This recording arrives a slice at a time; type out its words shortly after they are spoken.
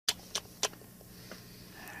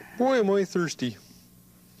Boy, am I thirsty.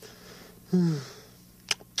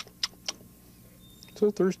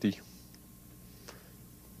 So thirsty.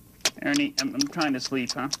 Ernie, I'm trying to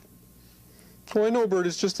sleep, huh? Oh, I know, Bert.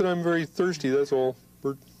 It's just that I'm very thirsty, that's all,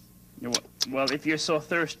 Bert. Well, if you're so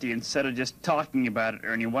thirsty, instead of just talking about it,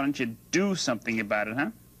 Ernie, why don't you do something about it, huh?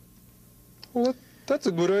 Well, that's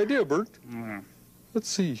a good idea, Bert. Mm. Let's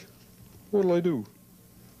see. What'll I do?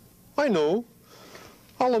 I know.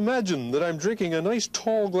 I'll imagine that I'm drinking a nice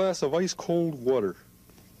tall glass of ice-cold water.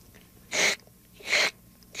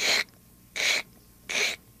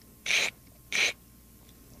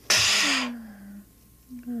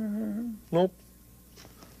 Nope.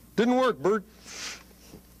 Didn't work, Bert.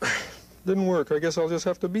 Didn't work. I guess I'll just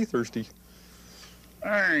have to be thirsty.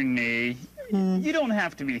 Ernie, you don't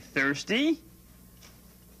have to be thirsty.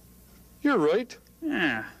 You're right.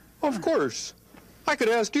 Yeah. Of course. I could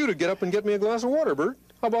ask you to get up and get me a glass of water, Bert.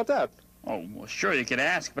 How about that? Oh, well, sure, you could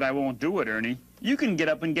ask, but I won't do it, Ernie. You can get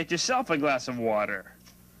up and get yourself a glass of water.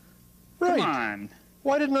 Right. Come on.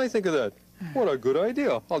 Why didn't I think of that? What a good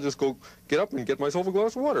idea. I'll just go get up and get myself a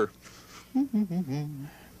glass of water.